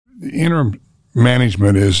Interim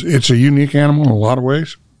management it's a unique animal in a lot of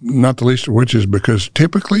ways, not the least of which is because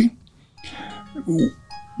typically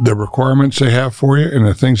the requirements they have for you and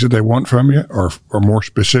the things that they want from you are more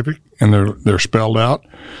specific, and they're spelled out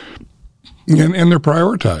and they're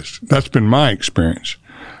prioritized. That's been my experience.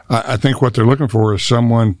 I think what they're looking for is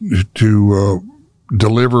someone to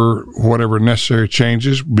deliver whatever necessary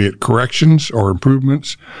changes, be it corrections or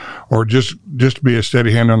improvements, or just be a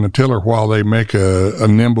steady hand on the tiller while they make a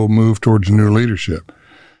nimble move towards new leadership.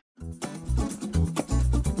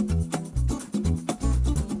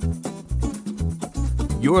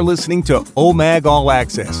 You're listening to OMAG All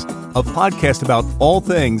Access, a podcast about all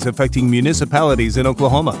things affecting municipalities in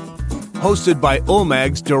Oklahoma. Hosted by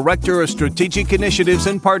OMAG's Director of Strategic Initiatives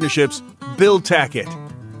and Partnerships, Bill Tackett.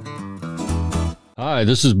 Hi,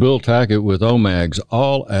 this is Bill Tackett with OMAG's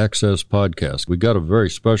All Access Podcast. We got a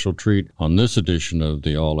very special treat on this edition of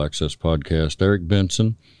the All Access Podcast. Eric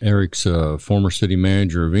Benson. Eric's a former city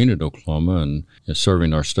manager of Enid, Oklahoma, and is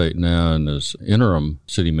serving our state now and is interim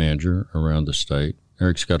city manager around the state.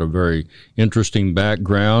 Eric's got a very interesting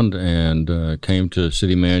background and came to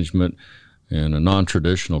city management in a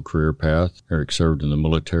non-traditional career path. Eric served in the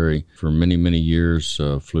military for many, many years,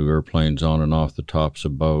 flew airplanes on and off the tops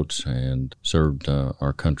of boats, and served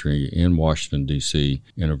our country in Washington, D.C.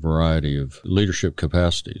 in a variety of leadership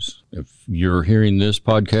capacities. If you're hearing this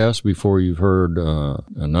podcast before you've heard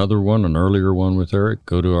another one, an earlier one with Eric,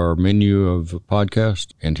 go to our menu of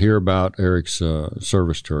podcast and hear about Eric's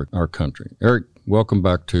service to our country. Eric, welcome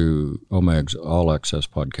back to OMAG's All Access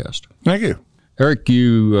Podcast. Thank you. Eric,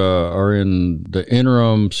 you are in the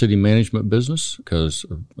interim city management business because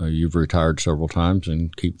you've retired several times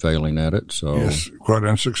and keep failing at it. So yes, quite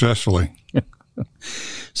unsuccessfully.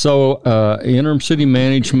 So interim city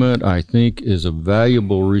management, I think, is a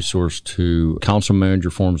valuable resource to council manager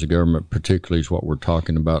forms of government, particularly is what we're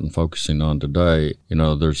talking about and focusing on today. You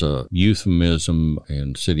know, there's a euphemism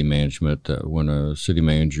in city management that when a city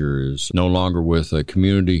manager is no longer with a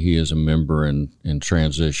community, he is a member in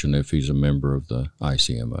transition if he's a member of the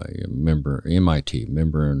ICMA, a member MIT,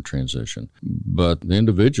 member in transition. But the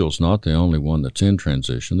individual's not the only one that's in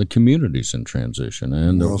transition. The community's in transition,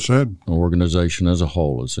 and well said. The organization as a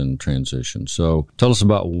whole is in transition. So tell us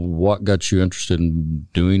about what got you interested in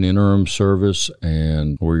doing interim service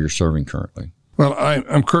and where you're serving currently. Well,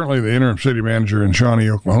 I'm currently the interim city manager in Shawnee,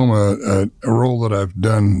 Oklahoma, a role that I've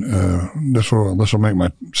done. This will make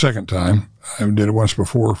my second time. I did it once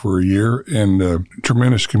before for a year, and a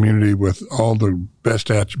tremendous community with all the best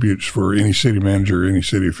attributes for any city manager, any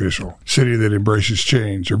city official. City that embraces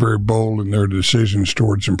change. They're very bold in their decisions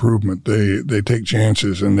towards improvement. They take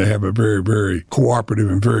chances, and they have a very, very cooperative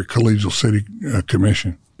and very collegial city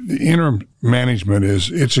commission. The interim management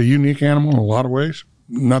it's a unique animal in a lot of ways,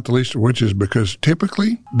 not the least of which is because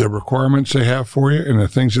typically the requirements they have for you and the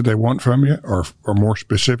things that they want from you are more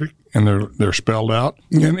specific, and they're spelled out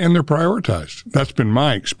and they're prioritized. That's been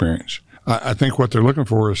my experience. I think what they're looking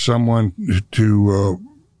for is someone to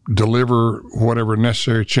deliver whatever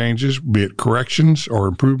necessary changes, be it corrections or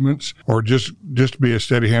improvements, or just be a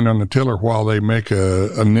steady hand on the tiller while they make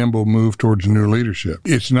a nimble move towards new leadership.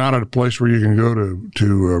 It's not a place where you can go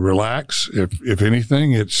to relax. If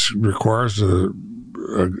anything, it requires a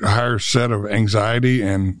higher set of anxiety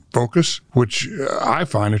and focus, which I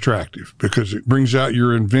find attractive because it brings out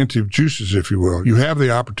your inventive juices, if you will. You have the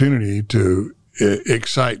opportunity to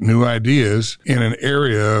excite new ideas in an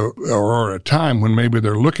area or a time when maybe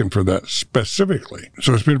they're looking for that specifically.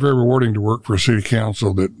 So it's been very rewarding to work for a city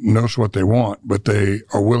council that knows what they want, but they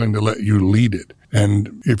are willing to let you lead it.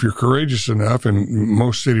 And if you're courageous enough, and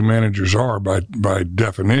most city managers are by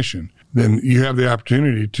definition, then you have the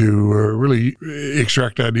opportunity to really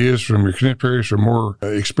extract ideas from your contemporaries, from more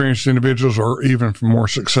experienced individuals, or even from more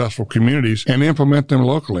successful communities, and implement them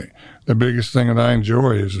locally. The biggest thing that I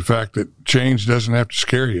enjoy is the fact that change doesn't have to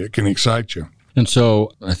scare you. It can excite you. And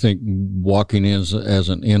so I think walking in as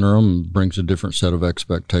an interim brings a different set of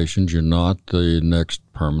expectations. You're not the next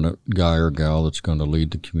permanent guy or gal that's going to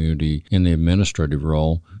lead the community in the administrative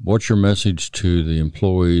role. What's your message to the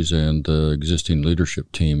employees and the existing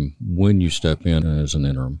leadership team when you step in as an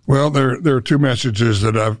interim? Well, there are two messages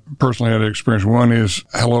that I've personally had experience. One is,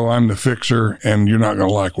 hello, I'm the fixer, and you're not going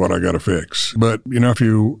to like what I got to fix. But, if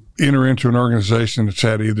you enter into an organization that's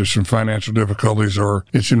had either some financial difficulties or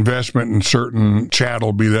its investment in certain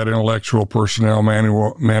chattel, be that intellectual, personnel,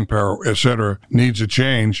 manpower, et cetera, needs a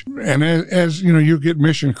change. And as you get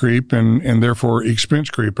commission creep and therefore expense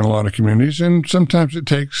creep in a lot of communities. And sometimes it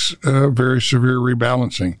takes very severe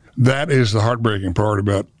rebalancing. That is the heartbreaking part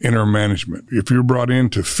about interim management. If you're brought in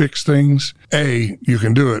to fix things, you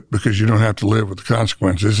can do it because you don't have to live with the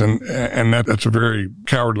consequences. And that's a very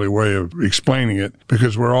cowardly way of explaining it,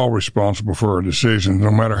 because we're all responsible for our decisions,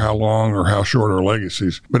 no matter how long or how short our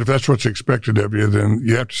legacies. But if that's what's expected of you, then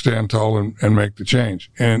you have to stand tall and make the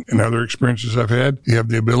change. And in other experiences I've had, you have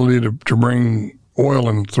the ability to bring oil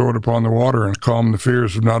and throw it upon the water and calm the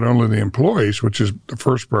fears of not only the employees, which is the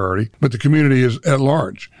first priority, but the community is at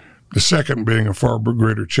large. The second being a far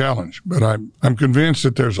greater challenge. But I'm convinced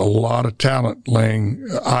that there's a lot of talent laying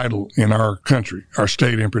idle in our country, our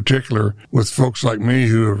state in particular, with folks like me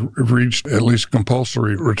who have reached at least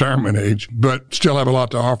compulsory retirement age, but still have a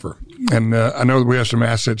lot to offer. And I know that we have some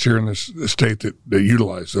assets here in this state that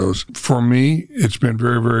utilize those. For me, it's been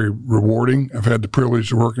very, very rewarding. I've had the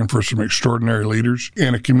privilege of working for some extraordinary leaders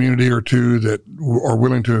in a community or two that are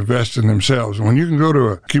willing to invest in themselves. And when you can go to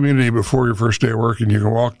a community before your first day of work and you can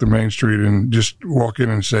walk the main street and just walk in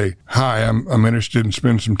and say, "Hi, I'm interested in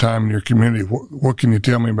spending some time in your community. What can you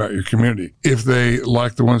tell me about your community?" If they,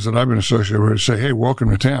 like the ones that I've been associated with, say, "Hey, welcome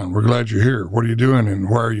to town. We're glad you're here. What are you doing and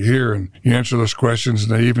why are you here?" And you answer those questions,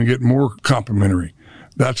 and they even get more complimentary.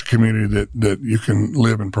 That's a community that you can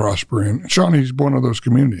live and prosper in. Shawnee's one of those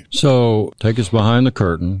communities. So take us behind the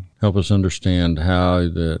curtain. Help us understand how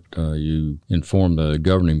that you inform the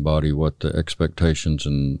governing body what the expectations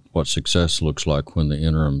and what success looks like when the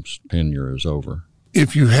interim's tenure is over.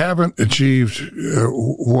 If you haven't achieved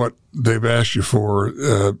what they've asked you for,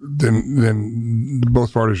 then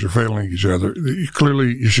both parties are failing each other.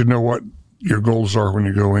 Clearly, you should know what your goals are when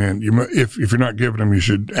you go in. If you're not giving them, you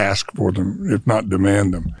should ask for them, if not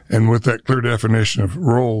demand them. And with that clear definition of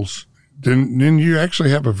roles, then you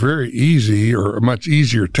actually have a very easy or a much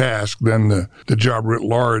easier task than the job writ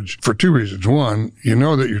large for two reasons. One, you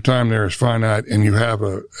know that your time there is finite and you have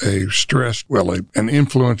an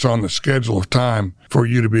influence on the schedule of time for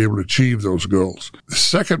you to be able to achieve those goals. The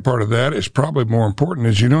second part of that is probably more important,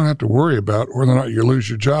 is you don't have to worry about whether or not you lose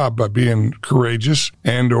your job by being courageous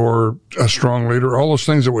and or a strong leader, all those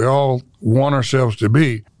things that we all want ourselves to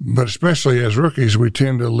be. But especially as rookies, we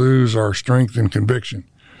tend to lose our strength and conviction.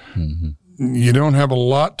 Mm-hmm. You don't have a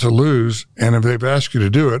lot to lose, and if they've asked you to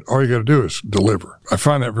do it, all you got to do is deliver. I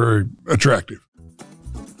find that very attractive.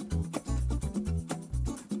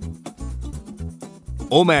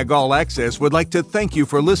 OMAG All Access would like to thank you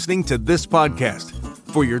for listening to this podcast.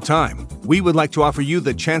 For your time, we would like to offer you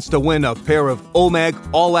the chance to win a pair of OMAG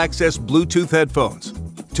All Access Bluetooth headphones.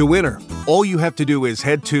 To enter, all you have to do is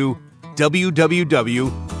head to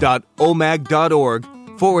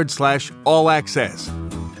www.omag.org/all-access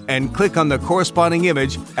and click on the corresponding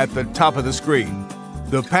image at the top of the screen.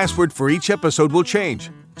 The password for each episode will change,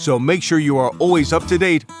 so make sure you are always up to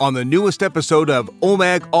date on the newest episode of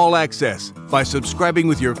OMAG All Access by subscribing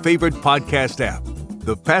with your favorite podcast app.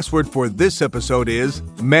 The password for this episode is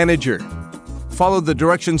Manager. Follow the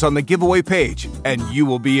directions on the giveaway page and you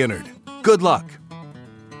will be entered. Good luck.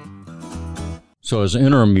 So as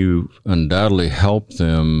interim, you undoubtedly help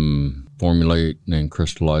them formulate and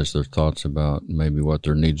crystallize their thoughts about maybe what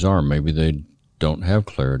their needs are. Maybe they don't have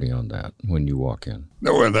clarity on that when you walk in.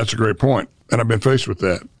 Well, that's a great point. And I've been faced with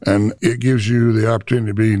that. And it gives you the opportunity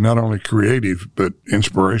to be not only creative, but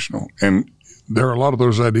inspirational. And there are a lot of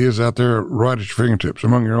those ideas out there right at your fingertips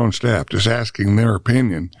among your own staff. Just asking their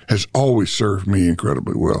opinion has always served me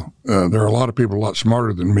incredibly well. There are a lot of people a lot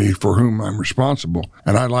smarter than me for whom I'm responsible,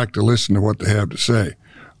 and I like to listen to what they have to say.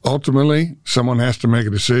 Ultimately, someone has to make a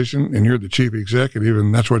decision, and you're the chief executive,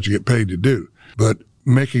 and that's what you get paid to do. But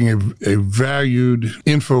making a valued,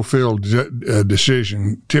 info-filled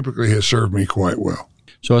decision typically has served me quite well.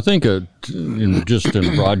 So I think just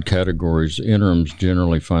in broad categories, interims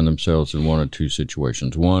generally find themselves in one of two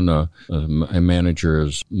situations. One, a manager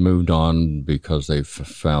has moved on because they've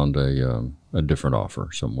found a different offer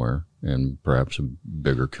somewhere, and perhaps a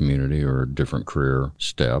bigger community or a different career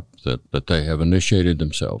step that they have initiated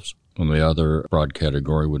themselves. And the other broad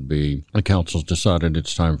category would be the council's decided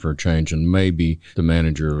it's time for a change, and maybe the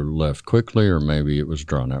manager left quickly, or maybe it was a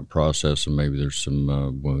drawn-out process, and maybe there's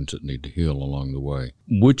some wounds that need to heal along the way.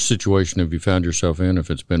 Which situation have you found yourself in? If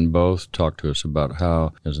it's been both, talk to us about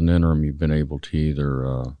how, as an interim, you've been able to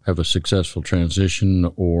either have a successful transition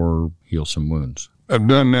or heal some wounds. I've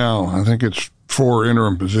done now, I think it's 4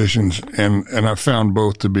 interim positions, and I found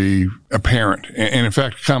both to be apparent, and in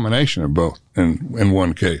fact, a combination of both in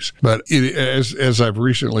one case. But as I've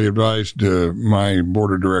recently advised my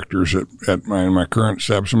board of directors at my current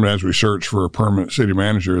establishment, as we search for a permanent city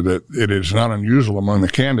manager, that it is not unusual among the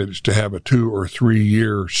candidates to have a 2 or 3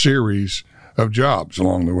 year series of jobs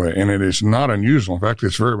along the way. And it is not unusual. In fact,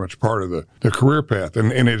 it's very much part of the career path.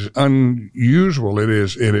 And it's unusual. It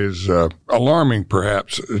is alarming,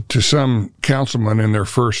 perhaps, to some councilmen in their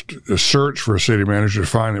first search for a city manager to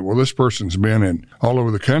find that, well, this person's been in all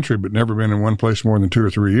over the country, but never been in one place more than 2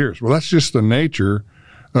 or 3 years. Well, that's just the nature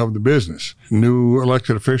of the business. New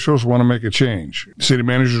elected officials want to make a change. City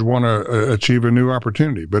managers want to achieve a new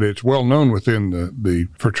opportunity, but it's well known within the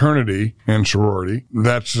fraternity and sorority.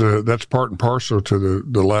 That's part and parcel to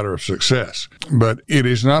the ladder of success. But it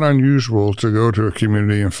is not unusual to go to a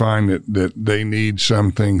community and find that they need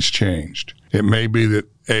some things changed. It may be that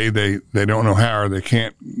A, they don't know how, or they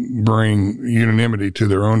can't bring unanimity to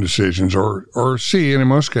their own decisions, or C, and in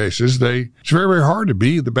most cases, it's very, very hard to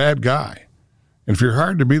be the bad guy. And if you're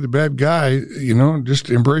hired to be the bad guy, just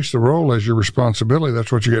embrace the role as your responsibility.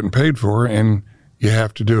 That's what you're getting paid for, and you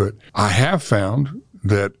have to do it. I have found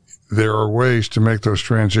that there are ways to make those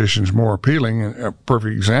transitions more appealing. And a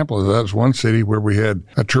perfect example of that is one city where we had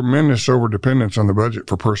a tremendous overdependence on the budget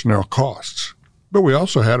for personnel costs. But we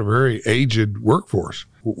also had a very aged workforce.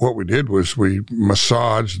 What we did was we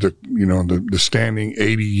massaged the standing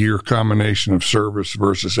 80-year combination of service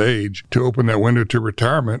versus age to open that window to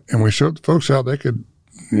retirement. And we showed the folks how they could,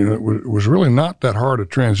 it was really not that hard a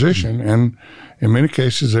transition. And in many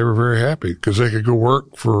cases, they were very happy because they could go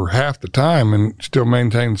work for half the time and still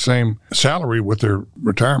maintain the same salary with their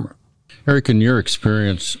retirement. Eric, in your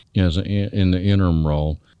experience in the interim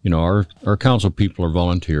role, our council people are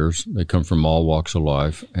volunteers. They come from all walks of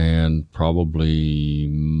life, and probably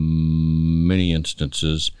many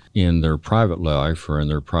instances in their private life or in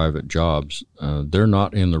their private jobs, they're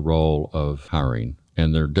not in the role of hiring,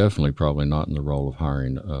 and they're definitely probably not in the role of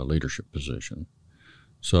hiring a leadership position.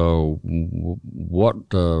 So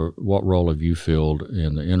what role have you filled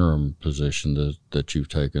in the interim position that you've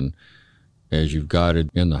taken as you've guided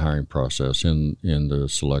in the hiring process, in the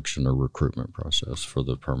selection or recruitment process for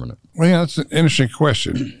the permanent? Well, yeah, that's an interesting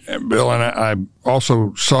question, Bill, and I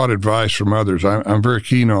also sought advice from others. I'm very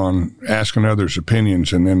keen on asking others'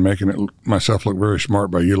 opinions and then making it myself look very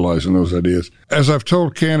smart by utilizing those ideas. As I've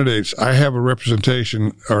told candidates, I have a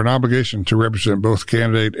representation or an obligation to represent both the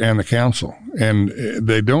candidate and the council, and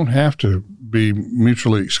they don't have to be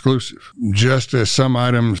mutually exclusive. Just as some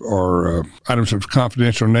items are items of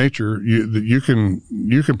confidential nature, you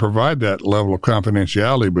can provide that level of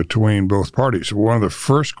confidentiality between both parties. One of the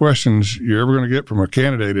first questions you're ever going to get from a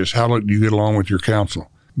candidate is, how do you get along with your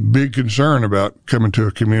council? Big concern about coming to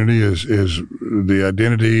a community is the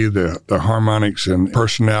identity, the harmonics, and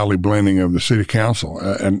personality blending of the city council.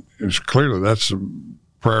 And it's clearly that's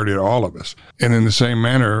priority to all of us. And in the same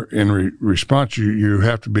manner, in response, you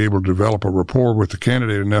have to be able to develop a rapport with the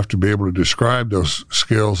candidate enough to be able to describe those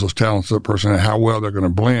skills, those talents of the person, and how well they're going to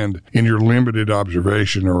blend in your limited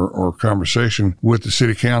observation or conversation with the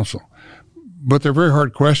city council. But they're very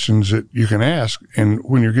hard questions that you can ask, and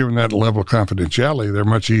when you're given that level of confidentiality, they're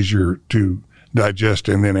much easier to digest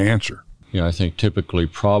and then answer. Yeah, I think typically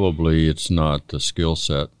probably it's not the skill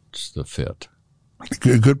set, it's the fit.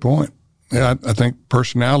 Good point. Yeah, I think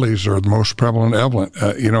personalities are the most prevalent element.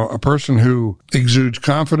 A person who exudes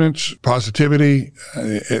confidence, positivity,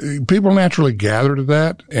 people naturally gather to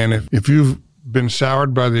that. And if you've been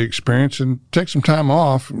soured by the experience, and take some time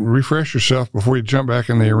off, refresh yourself before you jump back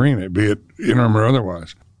in the arena, be it interim or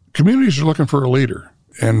otherwise. Communities are looking for a leader.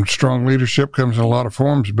 And strong leadership comes in a lot of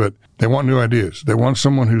forms, but they want new ideas. They want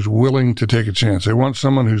someone who's willing to take a chance. They want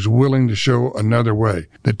someone who's willing to show another way.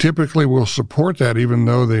 They typically will support that, even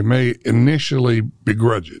though they may initially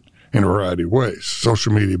begrudge it in a variety of ways,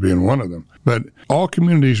 social media being one of them. But all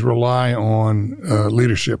communities rely on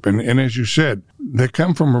leadership. And as you said, they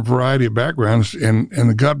come from a variety of backgrounds,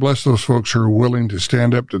 and God bless those folks who are willing to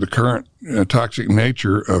stand up to the current toxic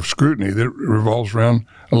nature of scrutiny that revolves around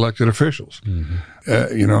elected officials. Mm-hmm.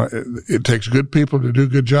 It takes good people to do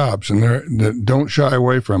good jobs, and don't shy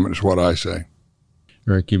away from it, is what I say.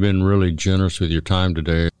 Eric, you've been really generous with your time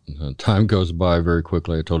today. Time goes by very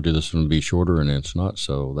quickly. I told you this would be shorter, and it's not,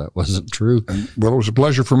 so that wasn't true. Well, it was a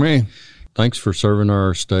pleasure for me. Thanks for serving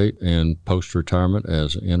our state and post-retirement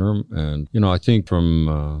as interim. And, I think from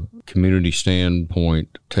a community standpoint,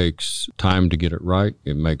 it takes time to get it right.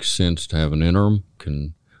 It makes sense to have an interim,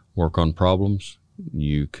 can work on problems.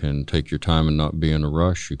 You can take your time and not be in a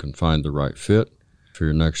rush. You can find the right fit. If for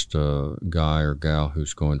your next guy or gal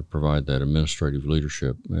who's going to provide that administrative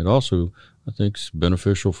leadership. It also, I think, is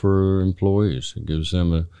beneficial for employees. It gives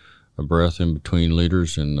them a breath in between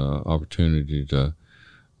leaders and opportunity to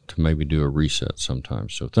maybe do a reset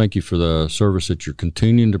sometimes. So thank you for the service that you're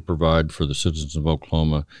continuing to provide for the citizens of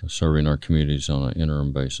Oklahoma, serving our communities on an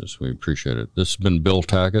interim basis. We appreciate it. This has been Bill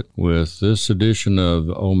Tackett with this edition of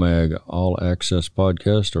OMAG All Access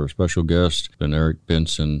Podcast. Our special guest has been Eric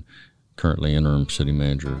Benson, currently interim city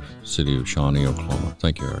manager of the city of Shawnee, Oklahoma.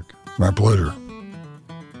 Thank you, Eric. My pleasure.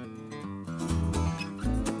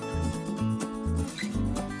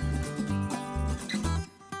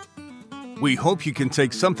 We hope you can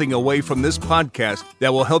take something away from this podcast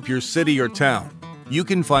that will help your city or town. You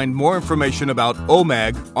can find more information about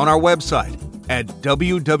OMAG on our website at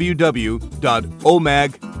www.omag.org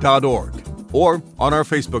or on our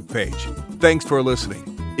Facebook page. Thanks for listening.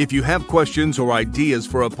 If you have questions or ideas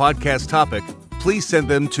for a podcast topic, please send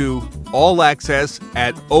them to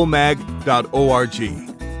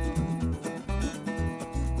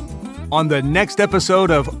allaccess@omag.org. On the next episode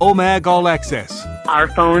of OMAG All Access. Our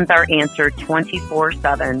phones are answered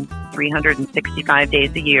 24/7, 365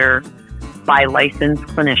 days a year by licensed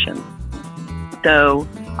clinicians. So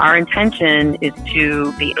our intention is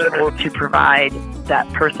to be able to provide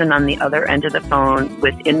that person on the other end of the phone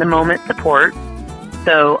with in-the-moment support.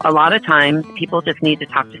 So a lot of times people just need to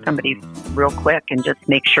talk to somebody real quick and just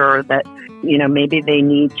make sure that, maybe they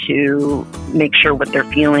need to make sure what they're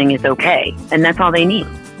feeling is okay. And that's all they need.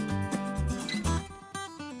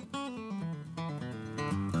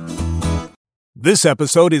 This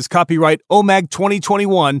episode is copyright OMAG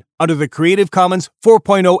 2021 under the Creative Commons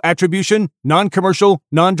 4.0 Attribution, Non-Commercial,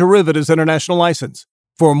 Non-Derivatives International License.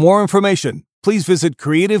 For more information, please visit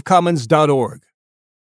creativecommons.org.